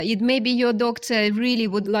It may be your doctor really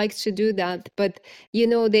would like to do that, but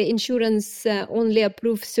the insurance only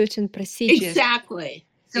approves certain procedures. Exactly.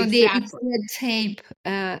 So it's red tape,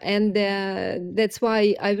 and that's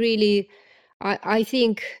why I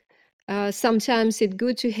think sometimes it's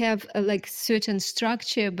good to have like certain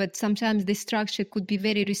structure, but sometimes the structure could be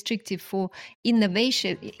very restrictive for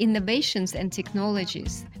innovations and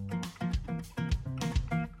technologies.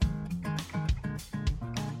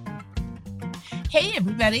 Hey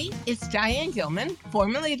everybody, it's Diane Gilman,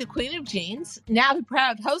 formerly the Queen of Jeans, now the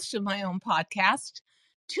proud host of my own podcast,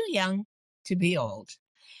 Too Young to Be Old.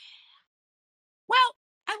 Well,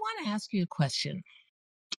 I want to ask you a question.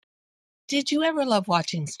 Did you ever love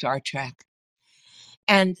watching Star Trek?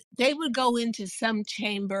 And they would go into some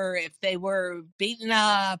chamber if they were beaten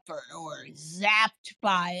up or zapped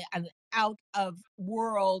by an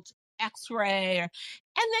out-of-world X-ray, and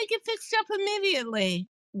they get fixed up immediately.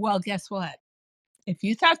 Well, guess what? If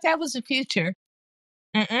you thought that was the future,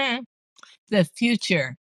 the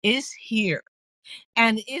future is here.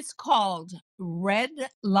 And it's called red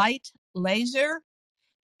light laser,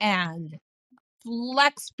 and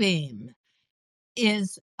Flexbeam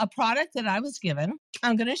is a product that I was given.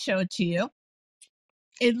 I'm going to show it to you.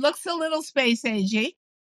 It looks a little space agey.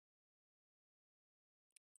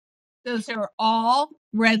 Those are all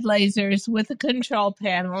red lasers with a control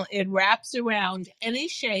panel. It wraps around any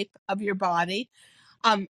shape of your body.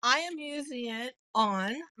 I am using it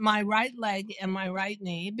on my right leg and my right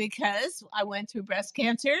knee because I went through breast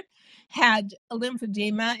cancer, had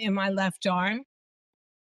lymphedema in my left arm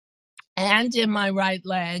and in my right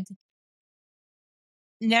leg,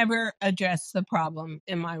 never addressed the problem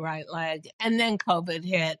in my right leg. And then COVID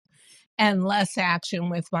hit and less action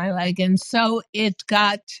with my leg. And so it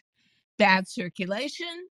got bad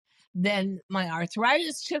circulation. Then my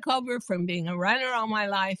arthritis took over from being a runner all my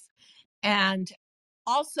life. And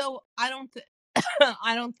also, I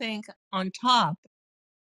don't think on top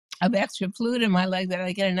of extra fluid in my leg that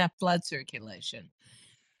I get enough blood circulation.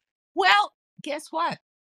 Well, guess what?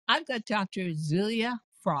 I've got Dr. Zulia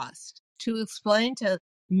Frost to explain to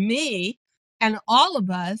me and all of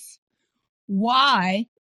us why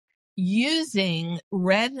using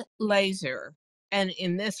red laser, and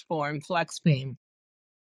in this form, Flexbeam,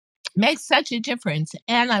 makes such a difference.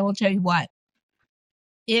 And I will tell you what,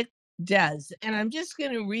 it does. And I'm just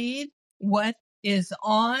going to read what is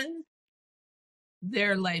on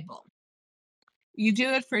their label. You do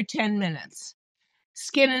it for 10 minutes.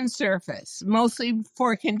 Skin and surface, mostly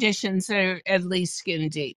for conditions that are at least skin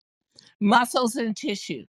deep. Muscles and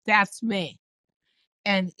tissue, that's me.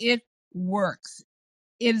 And it works.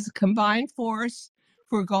 It is a combined force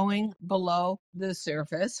for going below the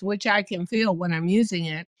surface, which I can feel when I'm using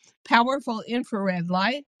it. Powerful infrared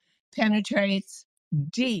light penetrates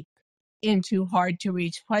deep into hard to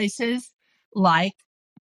reach places like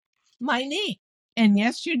my knee. And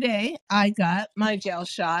yesterday I got my gel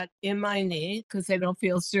shot in my knee because I don't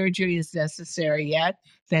feel surgery is necessary yet,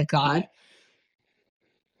 thank God.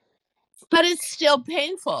 But it's still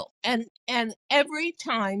painful. And every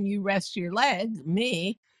time you rest your leg,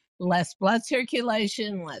 less blood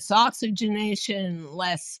circulation, less oxygenation,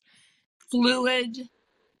 less fluid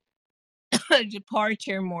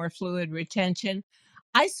departure, more fluid retention.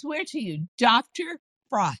 I swear to you, Dr.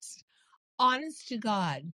 Frost, honest to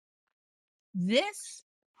God, this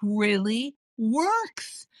really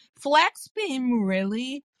works. Flexbeam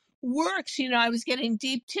really works. I was getting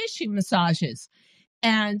deep tissue massages.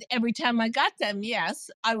 And every time I got them, yes,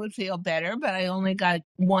 I would feel better, but I only got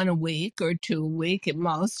 1 a week or 2 a week at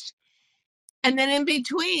most. And then in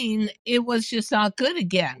between, it was just not good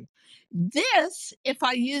again. This, if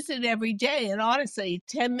I use it every day, and honestly,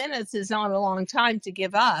 10 minutes is not a long time to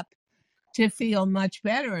give up to feel much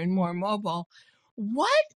better and more mobile.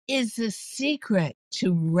 What is the secret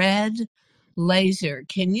to red laser?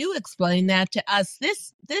 Can you explain that to us?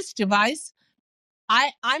 This device,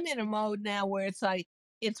 I'm in a mode now where it's like,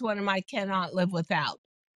 it's one of my cannot live without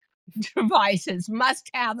devices, must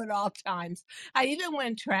have at all times. I even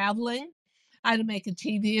went traveling. I had to make a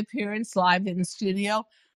TV appearance live in the studio.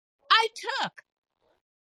 I took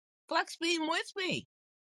Flexbeam with me.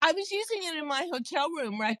 I was using it in my hotel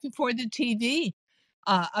room right before the TV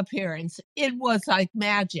appearance. It was like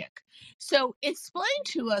magic. So explain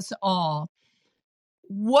to us all,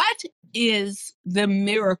 what is the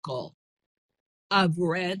miracle of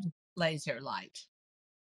red laser light?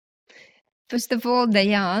 First of all,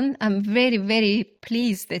 Diane, I'm very, very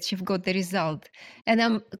pleased that you've got the result. And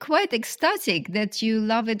I'm quite ecstatic that you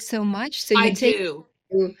love it so much. So you take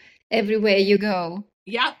it everywhere you go.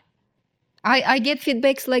 Yep. I get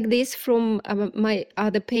feedbacks like this from my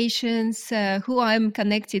other patients who I'm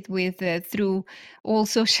connected with through all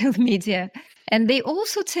social media. And they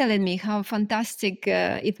also telling me how fantastic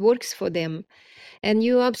it works for them. And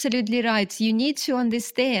you're absolutely right. You need to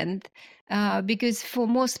understand because for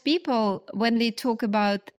most people, when they talk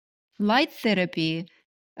about light therapy,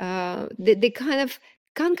 they kind of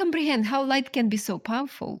can't comprehend how light can be so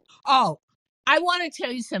powerful. Oh, I want to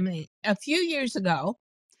tell you something. A few years ago,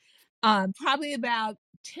 probably about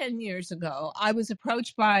 10 years ago, I was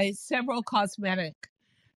approached by several cosmetic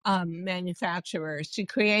manufacturers to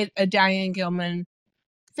create a Diane Gilman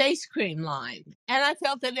face cream line. And I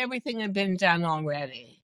felt that everything had been done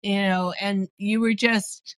already, and you were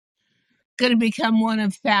just going to become one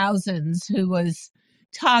of thousands who was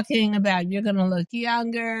talking about you're going to look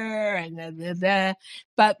younger and da, da, da.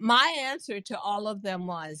 But my answer to all of them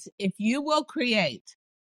was, if you will create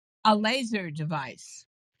a laser device,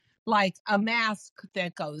 like a mask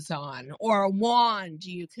that goes on or a wand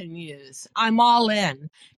you can use, I'm all in,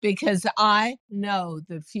 because I know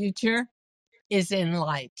the future is in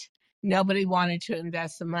light. Nobody wanted to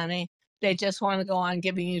invest the money. They just want to go on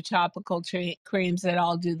giving you topical creams that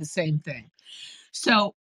all do the same thing.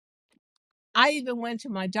 So I even went to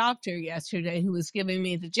my doctor yesterday, who was giving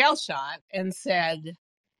me the gel shot, and said,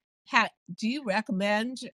 do you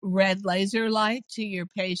recommend red laser light to your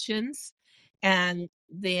patients? And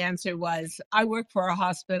the answer was, I work for a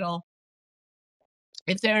hospital.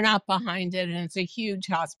 If they're not behind it, and it's a huge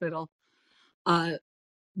hospital,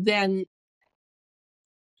 then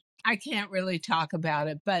I can't really talk about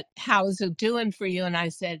it. But how is it doing for you? And I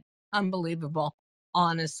said, unbelievable,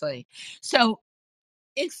 honestly. So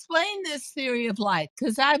explain this theory of light,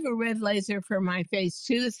 because I have a red laser for my face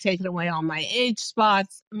too. It's taken away all my age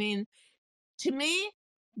spots. I mean, to me,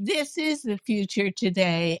 this is the future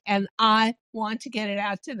today, and I want to get it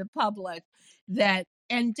out to the public that,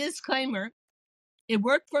 and disclaimer, it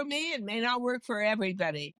worked for me. It may not work for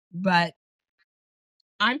everybody, but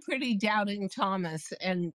I'm pretty doubting Thomas,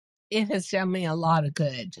 and it has done me a lot of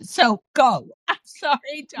good. So go. I'm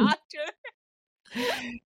sorry, doctor.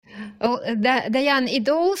 Oh, Diane, it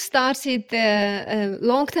all started a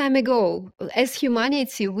long time ago. As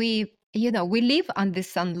humanity, we live under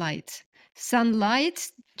sunlight. Sunlight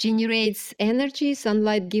generates energy.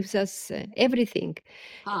 Sunlight gives us everything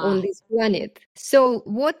on Ah, this planet. So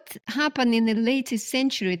what happened in the latest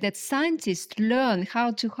century that scientists learn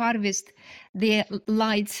how to harvest the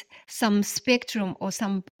light, some spectrum or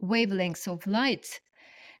some wavelengths of light,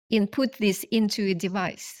 and put this into a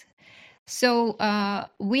device. So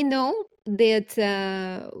we know that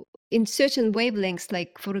in certain wavelengths,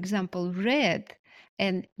 like for example, red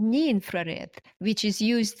and near infrared, which is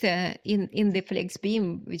used in the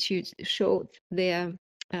Flexbeam, which you showed there,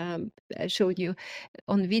 I showed you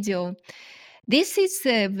on video. This is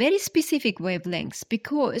very specific wavelengths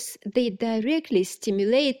because they directly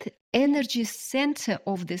stimulate energy center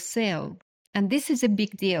of the cell, and this is a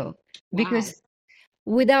big deal wow. because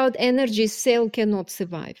without energy, cell cannot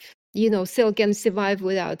survive. Cell can survive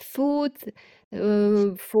without food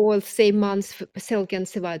for say months. Cell can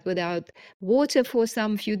survive without water for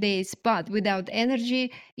some few days, but without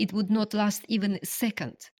energy, it would not last even a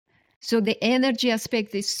second. So the energy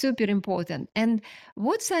aspect is super important. And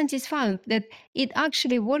what scientists found that it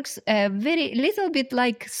actually works a very little bit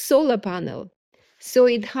like solar panel. So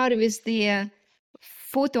it harvests the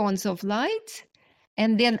photons of light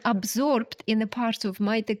and then absorbed in a part of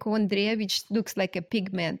mitochondria, which looks like a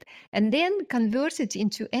pigment, and then converted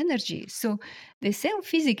into energy. So the cell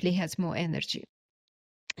physically has more energy.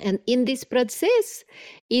 And in this process,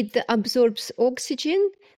 it absorbs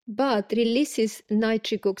oxygen but releases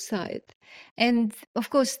nitric oxide. And of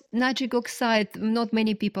course, nitric oxide, not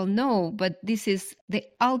many people know, but this is the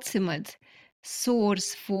ultimate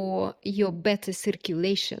source for your better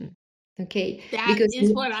circulation. Okay, That because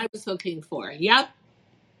is what I was looking for. Yep.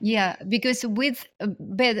 yeah, because with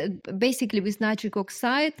basically with nitric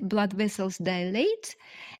oxide, blood vessels dilate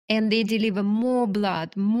and they deliver more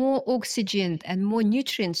blood, more oxygen, and more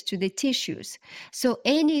nutrients to the tissues. So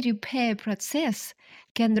any repair process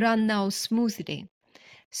can run now smoothly.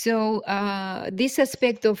 So this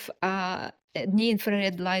aspect of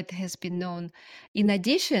near-infrared light has been known. In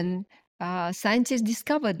addition, scientists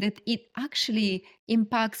discovered that it actually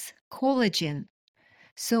impacts collagen.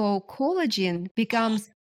 So collagen becomes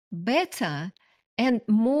better and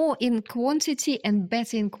more in quantity and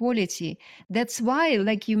better in quality. That's why,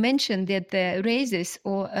 like you mentioned, that the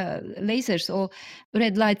lasers or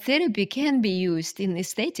red light therapy can be used in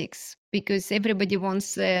aesthetics because everybody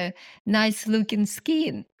wants a nice looking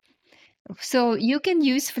skin. So you can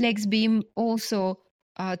use FlexBeam also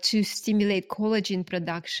to stimulate collagen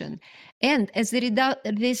production. And as a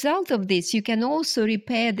result of this, you can also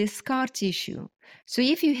repair the scar tissue. So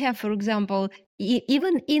if you have, for example,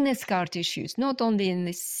 even inner scar tissues, not only in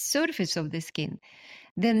the surface of the skin,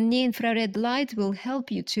 then near-infrared light will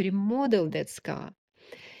help you to remodel that scar.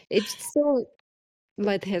 It's so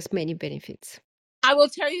light has many benefits. I will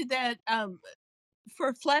tell you that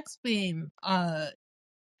for Flexbeam,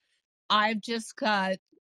 I've just got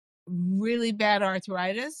really bad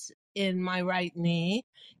arthritis in my right knee.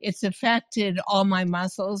 It's affected all my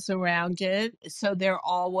muscles around it. So they're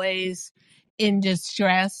always in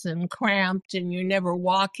distress and cramped, and you're never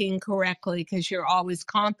walking correctly because you're always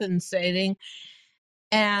compensating.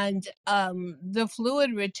 And the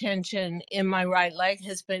fluid retention in my right leg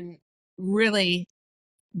has been really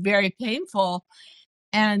very painful.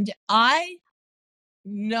 And I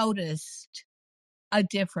noticed a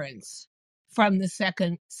difference from the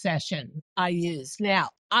second session I used. Now,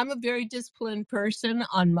 I'm a very disciplined person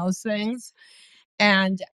on most things,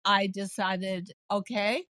 and I decided,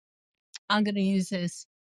 okay, I'm going to use this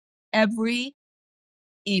every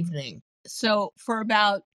evening. So for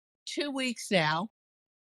about 2 weeks now,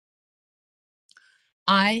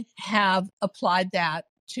 I have applied that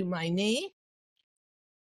to my knee,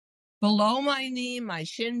 below my knee, my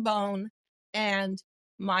shin bone, and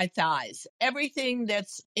my thighs. Everything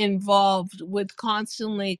that's involved with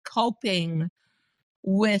constantly coping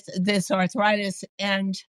with this arthritis.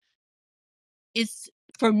 And it's,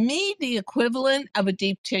 for me, the equivalent of a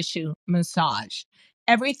deep tissue massage.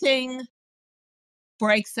 Everything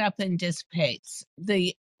breaks up and dissipates.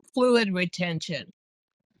 The fluid retention,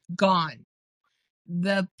 gone.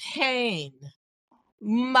 The pain,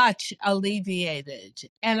 much alleviated.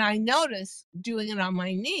 And I noticed doing it on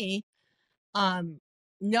my knee,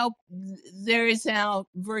 no, there is now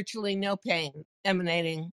virtually no pain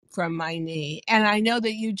emanating from my knee. And I know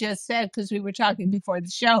that you just said, because we were talking before the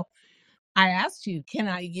show, I asked you, can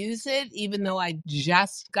I use it even though I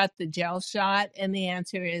just got the gel shot? And the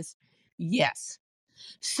answer is yes.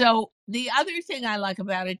 So the other thing I like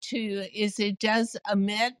about it too is it does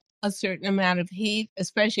emit a certain amount of heat,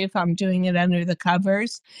 especially if I'm doing it under the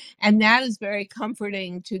covers. And that is very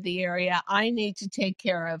comforting to the area I need to take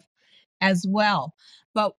care of as well.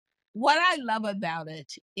 But what I love about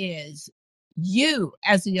it is you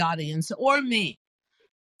as the audience or me,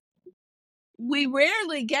 we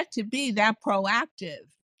rarely get to be that proactive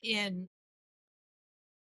in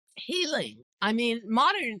healing. I mean,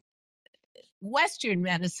 modern Western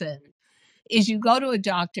medicine is you go to a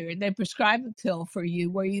doctor, they prescribe a pill for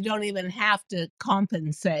you where you don't even have to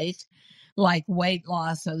compensate, like weight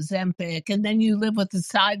loss, Ozempic, and then you live with the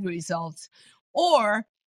side results. Or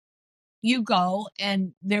you go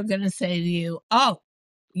and they're going to say to you, oh,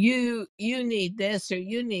 you need this or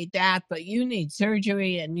you need that, but you need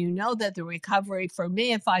surgery. And you know that the recovery, for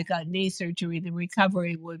me, if I got knee surgery, the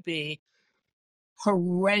recovery would be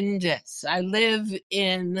horrendous. I live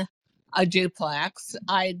in a duplex.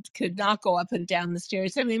 I could not go up and down the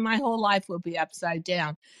stairs. I mean, my whole life would be upside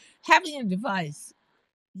down. Having a device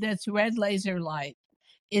that's red laser light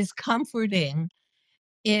is comforting,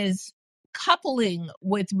 is coupling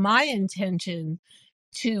with my intention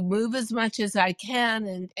to move as much as I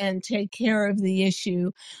can and take care of the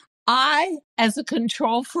issue. I, as a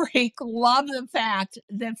control freak, love the fact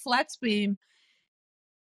that Flexbeam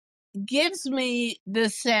gives me the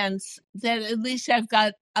sense that at least I've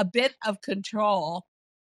got a bit of control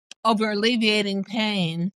over alleviating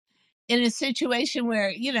pain in a situation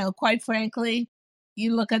where, you know, quite frankly,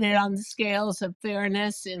 you look at it on the scales of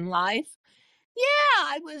fairness in life. Yeah,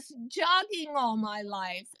 I was jogging all my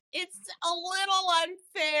life. It's a little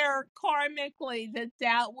unfair karmically that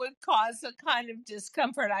that would cause the kind of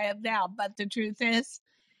discomfort I have now. But the truth is,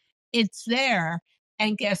 it's there.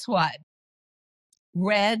 And guess what?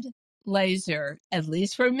 Red laser, at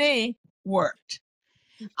least for me, worked.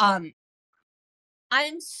 Um,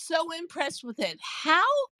 I'm so impressed with it. How,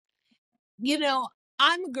 you know,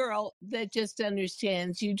 I'm a girl that just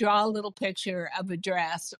understands you draw a little picture of a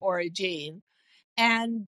dress or a jean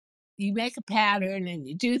and you make a pattern and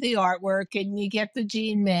you do the artwork and you get the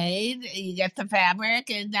jean made, you get the fabric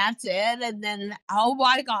and that's it. And then, oh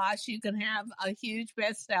my gosh, you can have a huge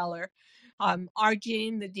bestseller. Our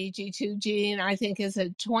jean, the DG2 jean, I think is a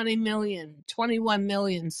 21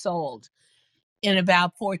 million sold in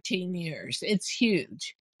about 14 years. It's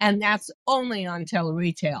huge. And that's only on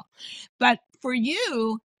tele-retail. But for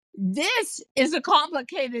you, this is a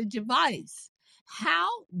complicated device. How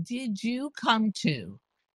did you come to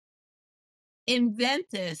invent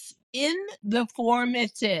this in the form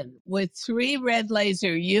it's in with 3 red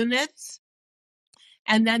laser units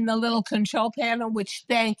And then the little control panel, which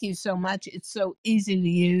thank you so much. It's so easy to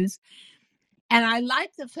use. And I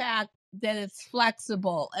like the fact that it's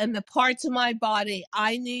flexible, and the parts of my body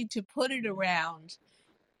I need to put it around,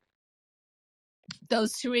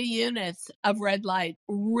 those 3 units of red light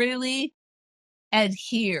really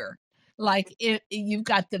adhere. Like you've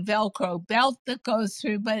got the Velcro belt that goes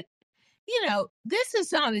through, but this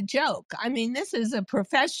is not a joke. I mean, this is a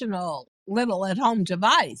professional little at home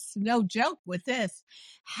device. No joke with this.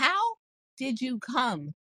 How did you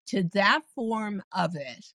come to that form of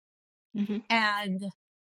it? Mm-hmm. And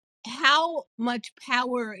how much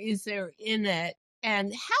power is there in it?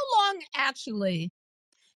 And how long actually,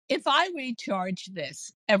 if I recharge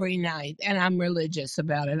this every night, and I'm religious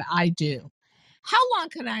about it, I do, how long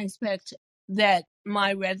can I expect that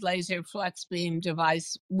my red laser Flexbeam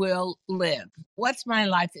device will live? What's my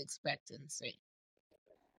life expectancy?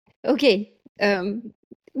 Okay,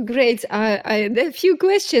 great. There are a few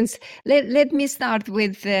questions. Let me start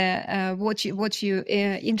with what you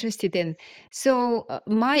interested in. So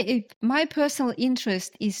my personal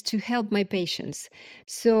interest is to help my patients.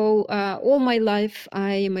 So all my life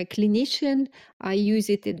I am a clinician. I use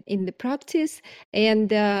it in the practice, and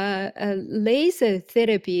laser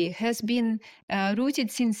therapy has been rooted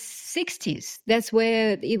since 60s. That's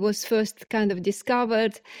where it was first kind of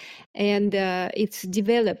discovered, and it's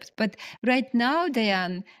developed. But right now,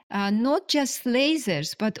 Diane, not just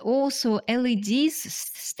lasers, but also LEDs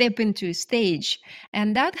step into a stage,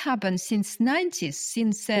 and that happened since 90s,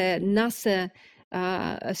 since NASA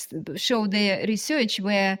showed their research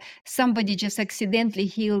where somebody just accidentally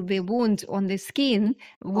healed the wound on the skin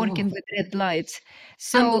working with red light.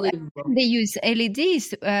 So Unbelievable. they use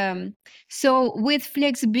LEDs. So with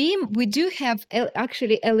Flexbeam, we do have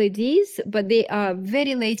actually LEDs, but they are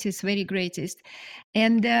very latest, very greatest.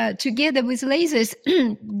 And together with lasers,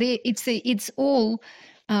 it's all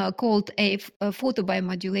called a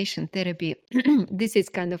photobiomodulation therapy. This is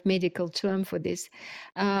kind of medical term for this.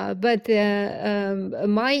 But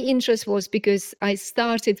my interest was because I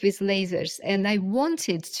started with lasers and I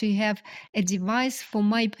wanted to have a device for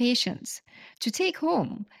my patients to take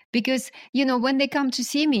home. Because, when they come to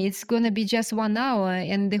see me, it's going to be just 1 hour,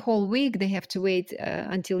 and the whole week they have to wait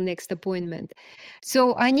until next appointment.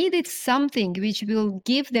 So I needed something which will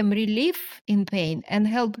give them relief in pain and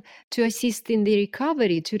help to assist in the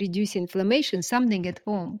recovery, to reduce inflammation, something at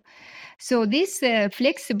home. So this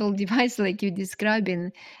flexible device, like you're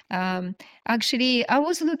describing, actually, I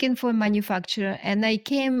was looking for a manufacturer, and I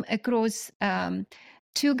came across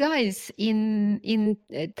two guys in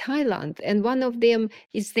Thailand, and one of them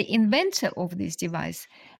is the inventor of this device,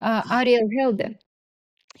 Ariel Helder.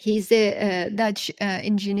 He's a Dutch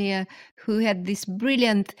engineer who had this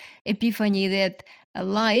brilliant epiphany that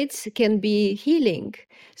lights can be healing.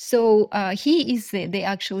 So he is the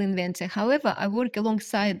actual inventor. However, I work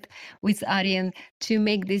alongside with Aryan to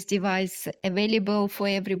make this device available for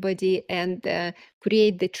everybody and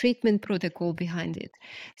create the treatment protocol behind it.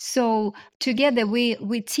 So together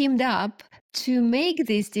we teamed up to make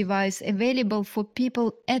this device available for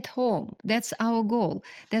people at home. That's our goal.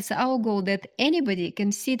 That's our goal, that anybody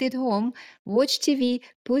can sit at home, watch TV,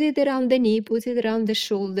 put it around the knee, put it around the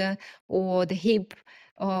shoulder or the hip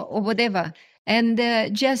or whatever. And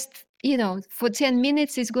just, for 10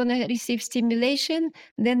 minutes, it's going to receive stimulation.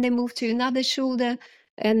 Then they move to another shoulder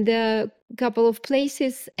and a couple of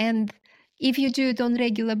places. And if you do it on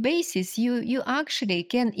regular basis, you actually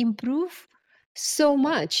can improve so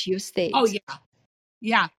much your Oh, state. yeah.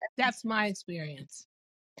 Yeah, that's my experience.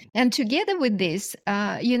 And together with this,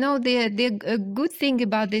 the good thing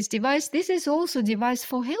about this device, this is also a device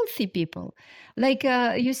for healthy people. Like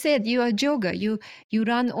you said, you are a jogger. You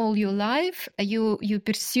run all your life. You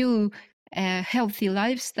pursue a healthy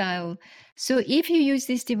lifestyle. So if you use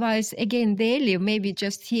this device again daily, maybe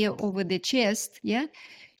just here over the chest, yeah,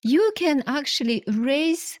 you can actually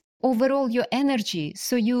raise overall your energy.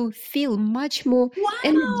 So you feel much more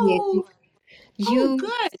energetic. Wow. Oh, You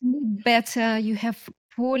good. sleep better, you have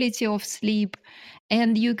quality of sleep,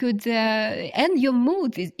 and you could and your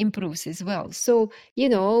mood improves as well. So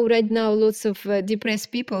right now lots of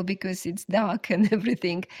depressed people because it's dark and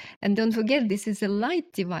everything. And don't forget, this is a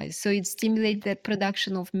light device, so it stimulates the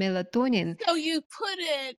production of melatonin. So you put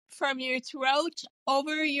it from your throat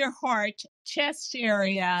over your heart, chest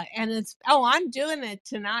area, and I'm doing it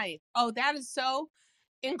tonight. Oh, that is so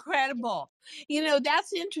incredible.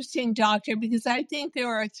 That's interesting, doctor, because I think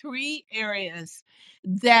there are 3 areas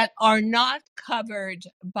that are not covered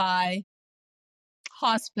by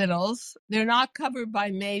hospitals. They're not covered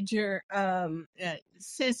by major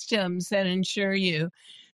systems that insure you,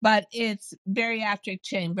 but it's bariatric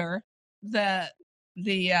chamber, the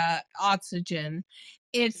the oxygen.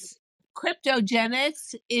 It's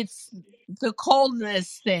cryptogenics. It's the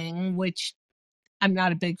coldness thing, which I'm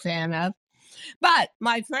not a big fan of. But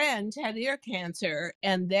my friend had ear cancer,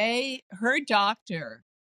 and her doctor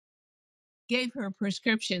gave her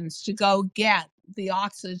prescriptions to go get the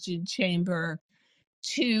oxygen chamber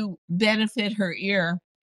to benefit her ear.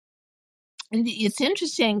 And it's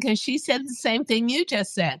interesting because she said the same thing you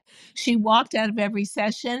just said. She walked out of every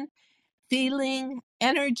session feeling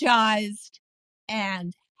energized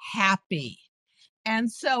and happy.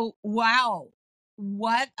 And so, wow,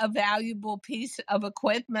 what a valuable piece of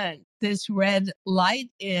equipment this red light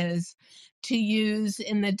is to use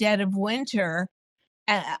in the dead of winter,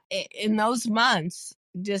 in those months,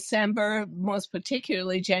 December, most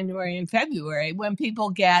particularly January and February, when people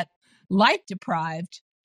get light deprived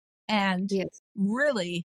and Yes.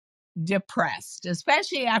 really depressed,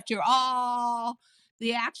 especially after all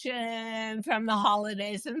the action from the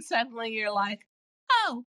holidays. And suddenly you're like,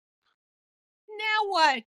 oh, now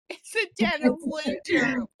what? It's the dead of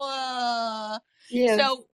winter. Yes.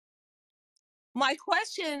 So my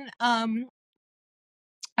question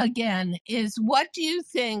again is, what do you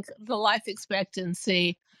think the life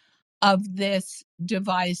expectancy of this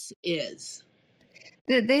device is?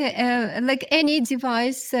 Like any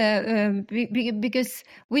device, because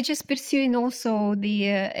we're just pursuing also the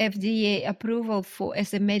FDA approval for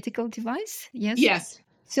as a medical device. Yes. Yes.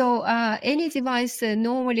 So any device,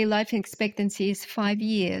 normally life expectancy is 5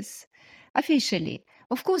 years, officially.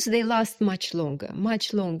 Of course, they last much longer,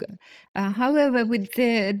 much longer. However, with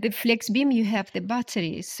the Flexbeam, you have the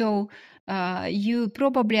battery. So you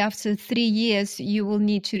probably after 3 years, you will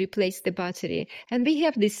need to replace the battery. And we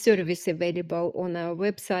have this service available on our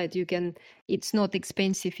website. It's not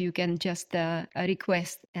expensive. You can just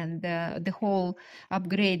request, and the whole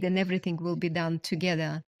upgrade and everything will be done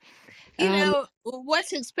together. You Um, know,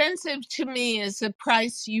 what's expensive to me is the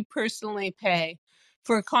price you personally pay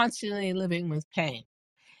for constantly living with pain.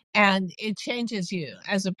 And it changes you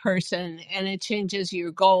as a person, and it changes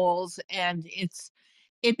your goals, and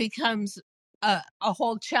it becomes a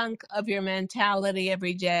whole chunk of your mentality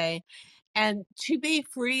every day. And to be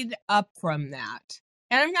freed up from that,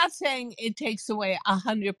 and I'm not saying it takes away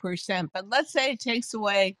 100%, but let's say it takes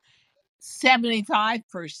away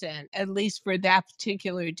 75%, at least for that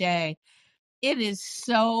particular day, it is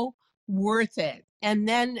so worth it. And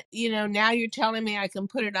then, now you're telling me I can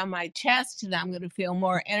put it on my chest and I'm going to feel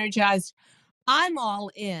more energized. I'm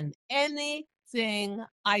all in. Anything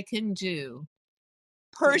I can do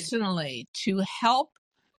yeah. personally to help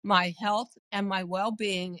my health and my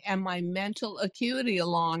well-being and my mental acuity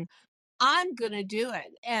along, I'm going to do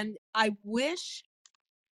it. And I wish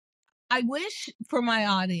for my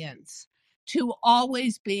audience to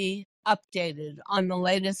always be updated on the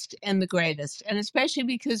latest and the greatest. And especially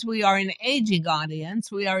because we are an aging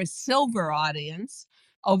audience, we are a silver audience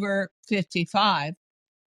over 55.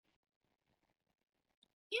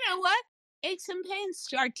 You know what? Aches and pains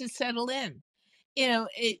start to settle in.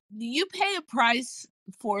 You pay a price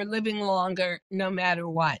for living longer no matter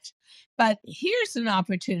what. But here's an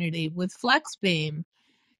opportunity with Flexbeam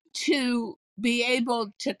to be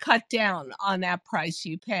able to cut down on that price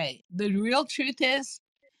you pay. The real truth is,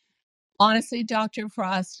 honestly, Dr.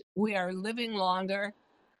 Frost, we are living longer,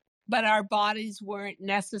 but our bodies weren't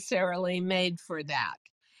necessarily made for that.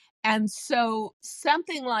 And so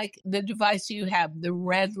something like the device you have, the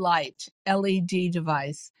red light LED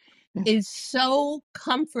device, is so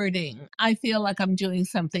comforting. I feel like I'm doing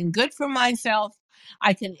something good for myself.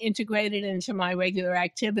 I can integrate it into my regular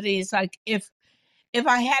activities. Like if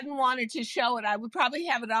I hadn't wanted to show it, I would probably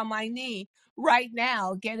have it on my knee right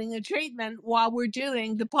now, getting a treatment while we're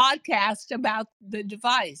doing the podcast about the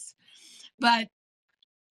device. But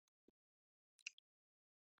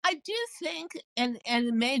I do think, and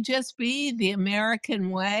it may just be the American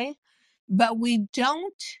way, but we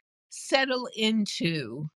don't settle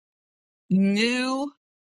into new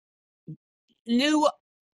new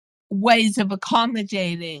ways of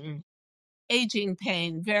accommodating aging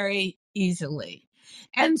pain very easily.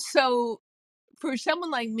 And so for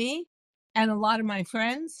someone like me and a lot of my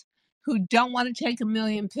friends who don't want to take a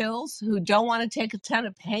million pills, who don't want to take a ton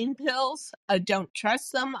of pain pills, I don't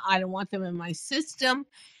trust them, I don't want them in my system.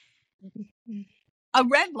 A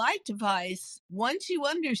red light device, once you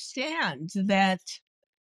understand that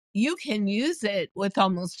you can use it with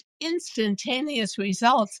almost instantaneous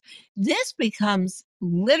results, this becomes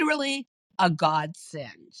literally a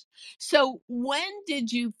godsend. So, when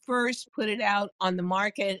did you first put it out on the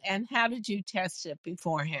market and how did you test it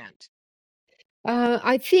beforehand?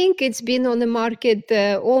 I think it's been on the market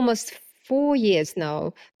almost 4 years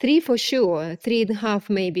now, 3 for sure, 3.5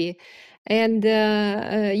 maybe. And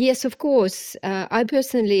yes, of course, I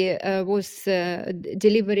personally was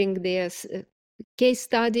delivering this case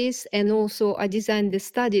studies, and also I designed the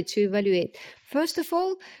study to evaluate. First of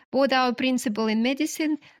all, what our principle in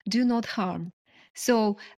medicine: do not harm.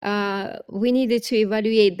 So we needed to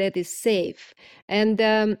evaluate that is safe. And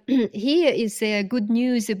here is good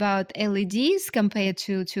news about LEDs compared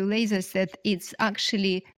to lasers, that it's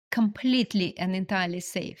actually completely and entirely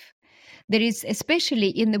safe. There is, especially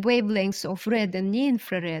in the wavelengths of red and near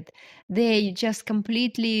infrared, they just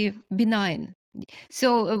completely benign.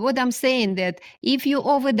 So what I'm saying, that if you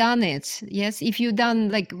overdone it, yes, if you done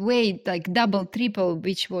like way like double, triple,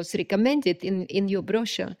 which was recommended in your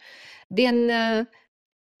brochure, then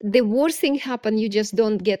the worst thing happen, you just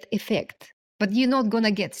don't get effect, but you're not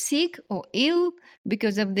gonna get sick or ill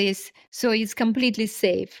because of this. So it's completely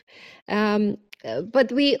safe.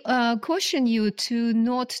 But we caution you to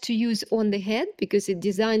not to use on the head, because it's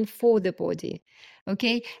designed for the body.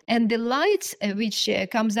 Okay, and the light which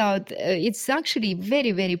comes out, it's actually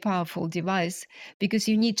very, very powerful device, because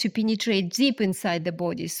you need to penetrate deep inside the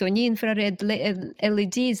body. So near infrared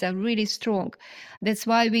LEDs are really strong. That's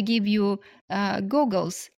why we give you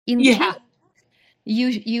goggles in Yeah. case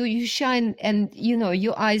you shine, and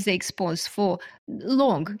your eyes are exposed for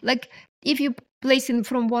long. Like if you place it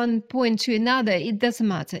from one point to another, it doesn't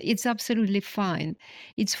matter, it's absolutely fine.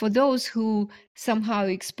 It's for those who somehow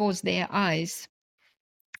expose their eyes,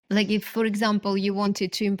 like if, for example, you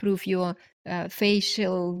wanted to improve your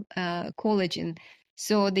facial collagen.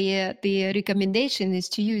 So the recommendation is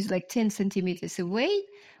to use like 10 centimeters away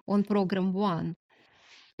on program 1,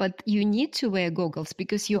 but you need to wear goggles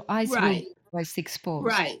because your eyes will Right. be less exposed.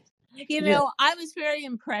 Right. You The, know, I was very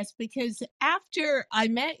impressed because after I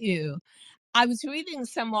met you, I was reading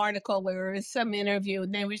some article where there was some interview,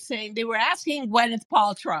 and they were saying they were asking Gwyneth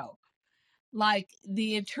Paltrow, like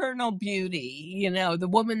the eternal beauty, the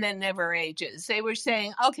woman that never ages. They were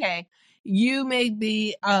saying, okay, you may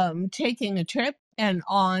be taking a trip and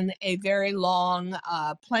on a very long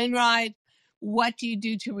plane ride. What do you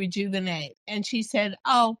do to rejuvenate? And she said,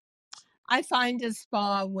 oh, I find a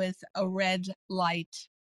spa with a red light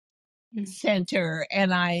center,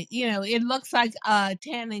 and it looks like a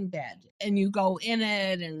tanning bed, and you go in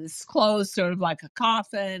it and it's closed sort of like a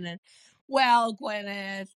coffin. And well,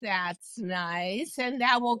 Gwyneth, that's nice, and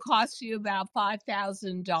that will cost you about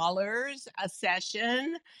 $5,000 a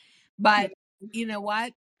session. But you know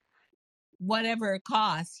what, whatever it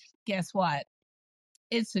costs, guess what,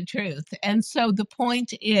 it's the truth. And so the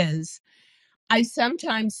point is, I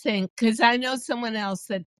sometimes think, because I know someone else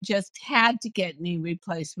that just had to get knee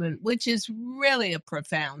replacement, which is really a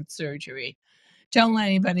profound surgery. Don't let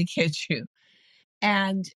anybody kid you.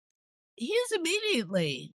 And he's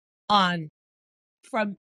immediately on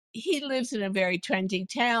from, he lives in a very trendy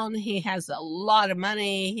town. He has a lot of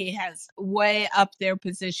money. He has way up their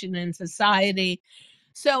position in society.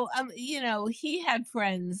 So, he had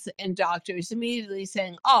friends and doctors immediately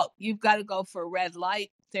saying, oh, you've got to go for red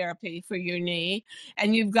light therapy for your knee,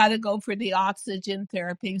 and you've got to go for the oxygen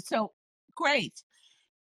therapy. So, great.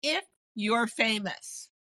 If you're famous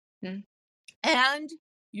Mm. and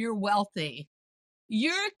you're wealthy,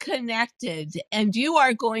 you're connected, and you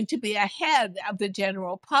are going to be ahead of the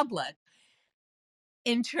general public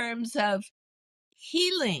in terms of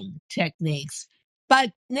healing techniques.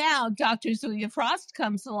 But now Dr. Zulia Frost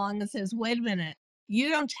comes along and says, wait a minute, you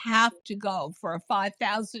don't have to go for a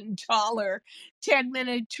 $5,000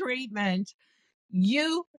 10-minute treatment.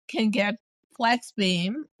 You can get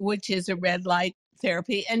Flexbeam, which is a red light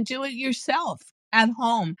therapy, and do it yourself at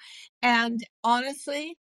home. And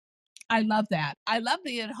honestly, I love that. I love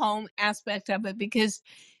the at home aspect of it, because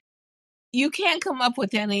you can't come up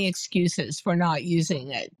with any excuses for not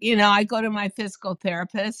using it. I go to my physical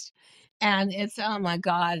therapist and it's, oh my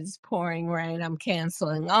God, it's pouring rain, I'm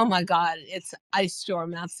canceling. Oh my God, it's ice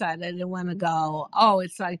storm outside, I didn't want to go. Oh,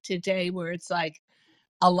 it's like today where it's like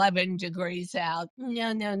 11 degrees out.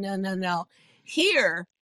 No, no, no, no, no. Here,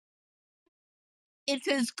 it's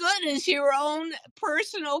as good as your own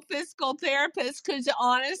personal physical therapist, because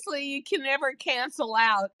honestly, you can never cancel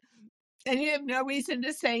out, and you have no reason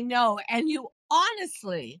to say no. And you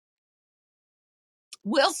honestly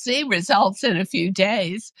will see results in a few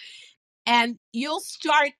days, and you'll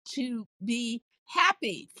start to be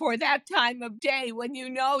happy for that time of day when you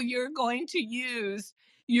know you're going to use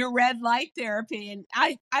your red light therapy. And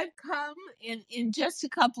I've come in just a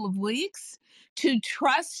couple of weeks to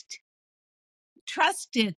trust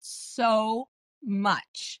it so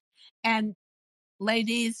much. And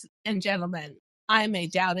ladies and gentlemen, I'm a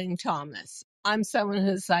doubting Thomas. I'm someone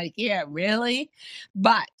who's like, yeah, really?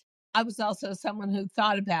 But I was also someone who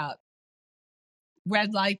thought about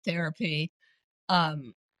red light therapy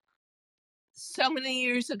um, so many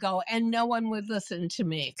years ago, and no one would listen to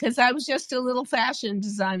me because I was just a little fashion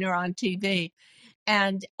designer on TV.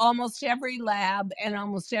 And almost every lab and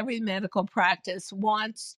almost every medical practice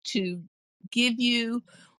wants to give you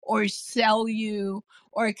or sell you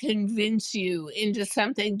or convince you into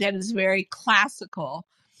something that is very classical,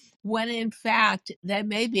 when in fact they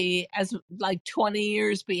may be as like 20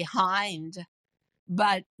 years behind.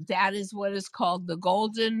 But that is what is called the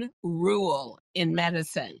golden rule in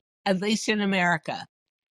medicine, at least in America.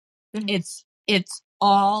 Mhm. It's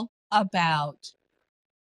all about,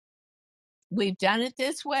 we've done it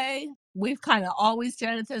this way. We've kind of always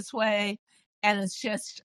done it this way. And it's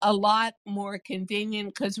just a lot more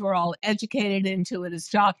convenient because we're all educated into it as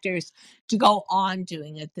doctors to go on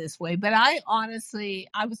doing it this way. But I honestly,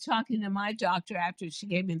 I was talking to my doctor after she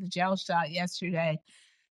gave me the gel shot yesterday.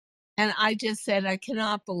 And I just said, I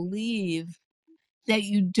cannot believe that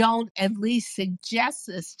you don't at least suggest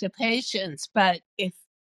this to patients. But if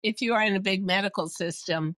you are in a big medical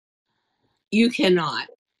system, you cannot.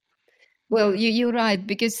 Well, you're right,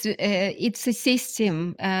 because it's a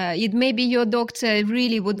system. It may be your doctor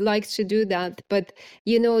really would like to do that, but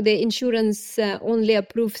the insurance only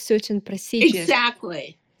approves certain procedures.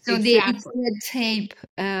 Exactly. So it's Exactly. red tape,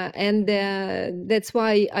 and that's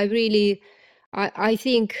why I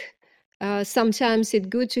think sometimes it's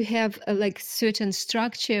good to have like certain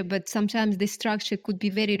structure, but sometimes the structure could be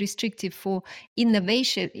very restrictive for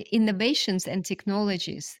innovations and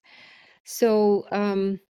technologies. So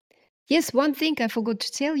yes, one thing I forgot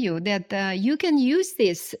to tell you, that you can use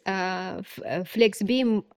this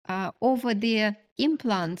Flexbeam over the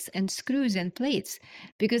implants and screws and plates,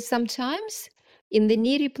 because sometimes in the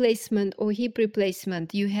knee replacement or hip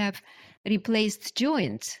replacement, you have replaced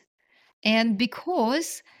joints. And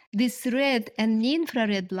because this red and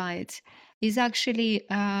infrared light is actually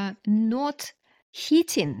not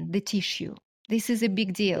heating the tissue, this is a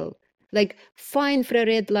big deal. Like far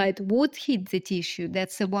infrared light would hit the tissue.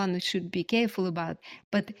 That's the one we should be careful about.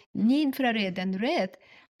 But near infrared and red,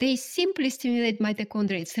 they simply stimulate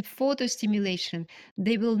mitochondria. It's a photostimulation.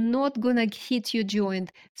 They will not gonna hit your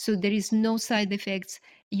joint, so there is no side effects.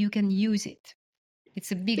 You can use it.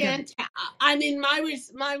 It's a bigger. Fantastic. I mean,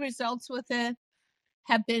 my results with it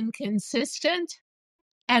have been consistent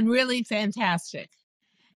and really fantastic.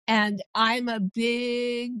 And I'm a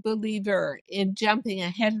big believer in jumping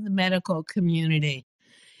ahead of the medical community.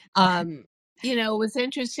 Um, it was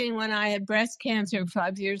interesting when I had breast cancer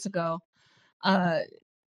 5 years ago. Uh,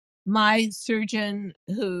 my surgeon,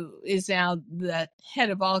 who is now the head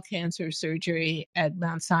of all cancer surgery at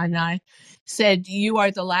Mount Sinai, said, "You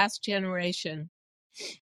are the last generation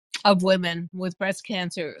of women with breast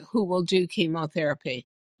cancer who will do chemotherapy.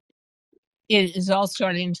 It is all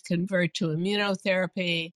starting to convert to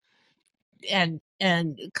immunotherapy and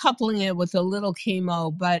coupling it with a little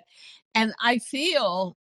chemo." And I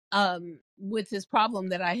feel with this problem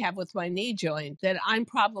that I have with my knee joint that I'm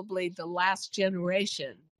probably the last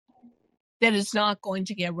generation that is not going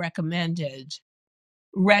to get recommended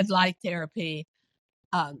red light therapy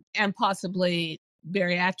and possibly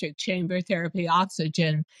bariatric chamber therapy,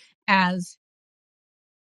 oxygen, as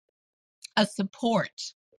a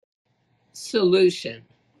support solution.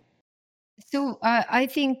 So I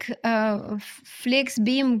think Flex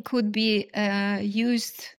Beam could be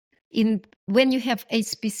used in when you have a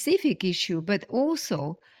specific issue, but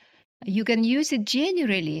also you can use it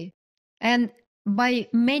generally and by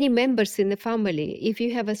many members in the family. If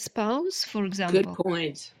you have a spouse, for Good example,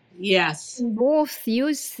 point. Yes. both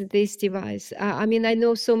use this device. I mean, I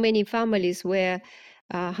know so many families where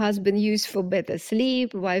husband use for better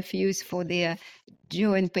sleep, wife use for their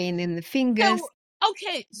joint pain in the fingers. So,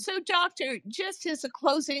 okay, so doctor, just as a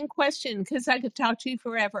closing question, because I could talk to you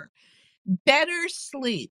forever, better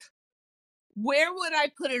sleep. Where would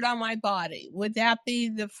I put it on my body? Would that be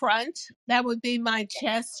the front? That would be my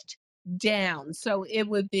chest down. So it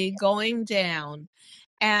would be going down,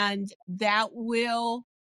 and that will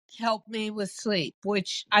help me with sleep,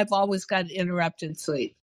 which I've always got interrupted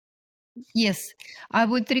sleep. Yes, I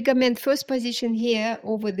would recommend first position here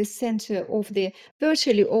over the center of the,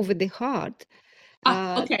 virtually over the heart.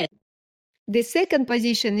 Ah, Uh, okay. the second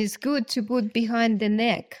position is good to put behind the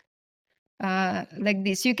neck, like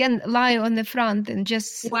this. You can lie on the front and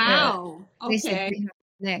just Wow. place it Okay. behind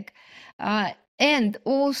the neck. And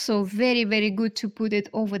also very, very good to put it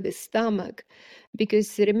over the stomach,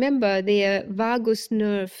 because remember the vagus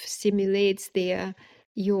nerve stimulates the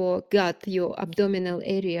your gut, your abdominal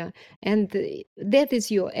area. And that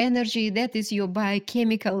is your energy, that is your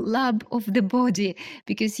biochemical lab of the body,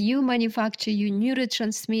 because you manufacture your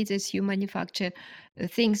neurotransmitters, you manufacture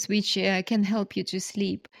things which can help you to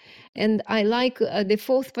sleep. And I like the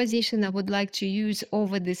fourth position I would like to use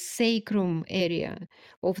over the sacrum area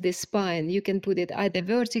of the spine. You can put it either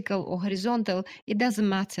vertical or horizontal, it doesn't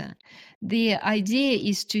matter. The idea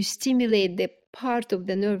is to stimulate the part of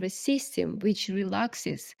the nervous system which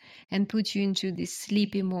relaxes and puts you into this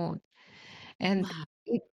sleepy mode. And Wow.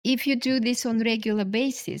 if you do this on regular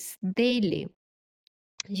basis, daily,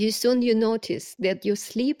 you notice that your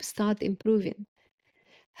sleep start improving.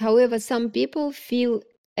 However, some people feel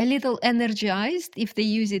a little energized if they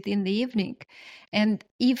use it in the evening. And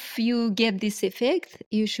if you get this effect,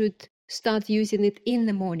 you should start using it in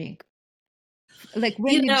the morning. Like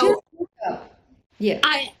when You you know, just wake up. Yeah.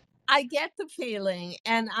 I get the feeling,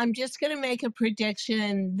 and I'm just going to make a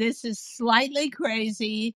prediction. This is slightly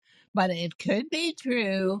crazy, but it could be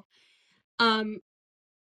true. Um,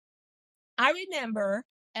 I remember,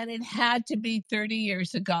 and it had to be 30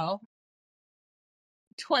 years ago,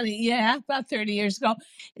 20, yeah, about 30 years ago.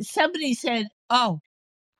 Somebody said, "Oh,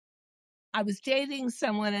 I was dating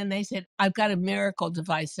someone and they said, I've got a miracle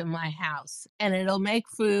device in my house and it'll make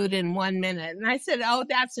food in 1 minute." And I said, "Oh,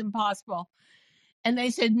 that's impossible." And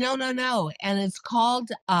they said, "No, no, no. And it's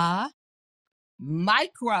called a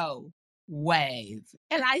microwave."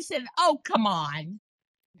 And I said, "Oh, come on.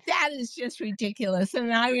 That is just ridiculous."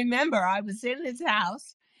 And I remember I was in his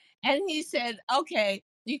house and he said, "Okay,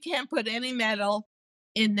 you can't put any metal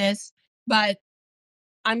in this, but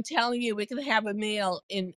I'm telling you, we can have a meal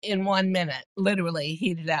in 1 minute, literally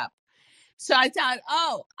heat it up." So I thought,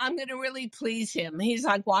 oh, I'm going to really please him. He's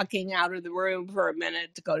like walking out of the room for a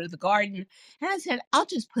minute to go to the garden. And I said, I'll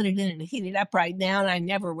just put it in and heat it up right now. And I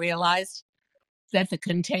never realized that the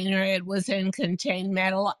container it was in contained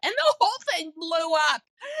metal. And the whole thing blew up.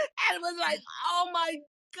 And it was like, oh my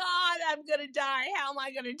God, I'm going to die. How am I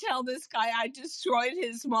going to tell this guy I destroyed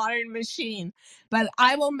his modern machine? But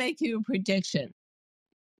I will make you a prediction.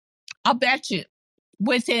 I'll bet you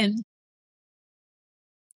within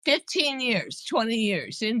 15 years, 20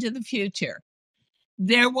 years into the future,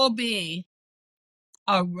 there will be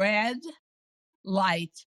a red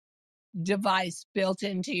light device built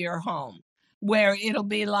into your home where it'll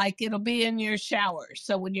be in your shower.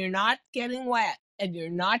 So when you're not getting wet and you're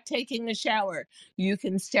not taking a shower, you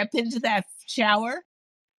can step into that shower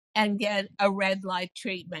and get a red light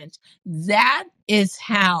treatment. That is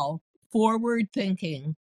how forward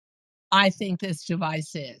thinking I think this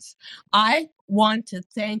device is. I want to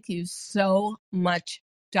thank you so much,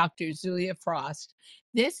 Dr. Zulia Frost.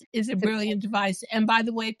 This is a brilliant device. And by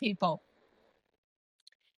the way, people,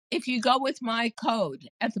 if you go with my code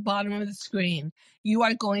at the bottom of the screen, you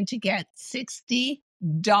are going to get $60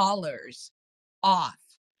 off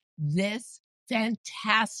this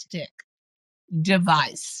fantastic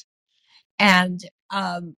device. And,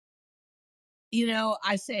 I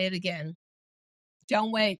say it again.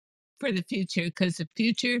 Don't wait for the future, because the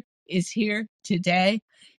future is here today.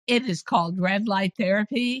 It is called red light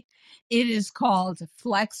therapy. It is called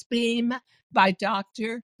Flexbeam by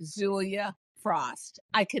Dr. Zulia Frost.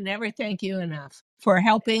 I can never thank you enough for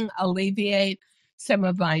helping alleviate some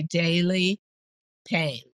of my daily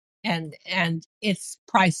pain. And it's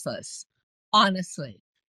priceless, honestly.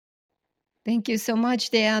 Thank you so much,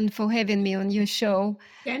 Dan, for having me on your show.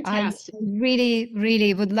 I Fantastic. really,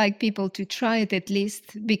 really would like people to try it at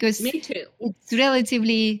least, because Me too. it's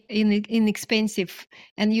relatively inexpensive.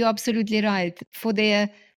 And you're absolutely right. For the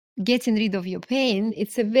getting rid of your pain,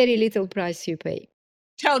 it's a very little price you pay.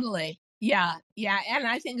 Totally. Yeah. Yeah. And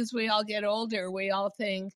I think as we all get older, we all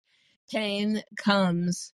think pain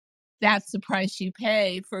comes. That's the price you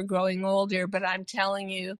pay for growing older. But I'm telling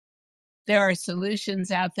you, there are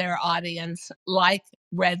solutions out there, audience, like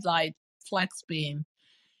red light flex beam,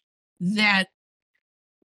 that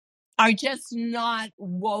are just not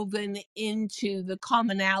woven into the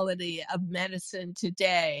commonality of medicine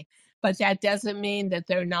today. But that doesn't mean that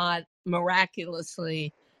they're not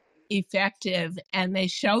miraculously effective. And they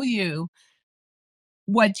show you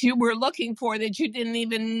what you were looking for that you didn't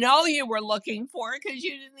even know you were looking for, because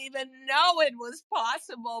you didn't even know it was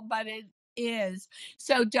possible, but it is.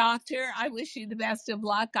 So, doctor, I wish you the best of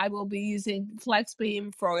luck. I will be using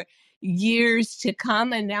FlexBeam for years to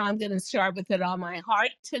come, and now I'm going to start with it on my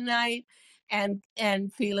heart tonight, and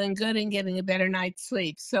feeling good and getting a better night's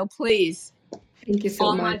sleep. So please, Thank you so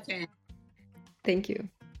all much. my fans. Thank you.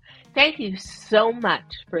 Thank you so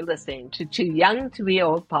much for listening to Too Young to Be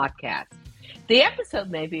Old podcast. The episode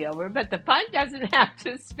may be over, but the fun doesn't have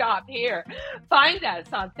to stop here. Find us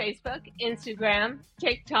on Facebook, Instagram,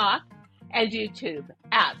 TikTok, and YouTube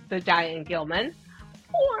at The Diane Gilman,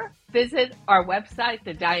 or visit our website,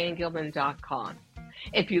 thedianegilman.com.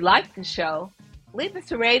 If you like the show, leave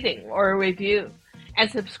us a rating or a review and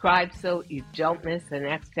subscribe so you don't miss the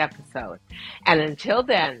next episode. And until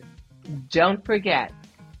then, don't forget,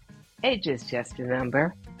 age is just a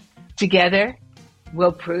number. Together,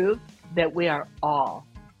 we'll prove that we are all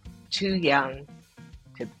too young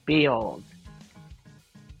to be old.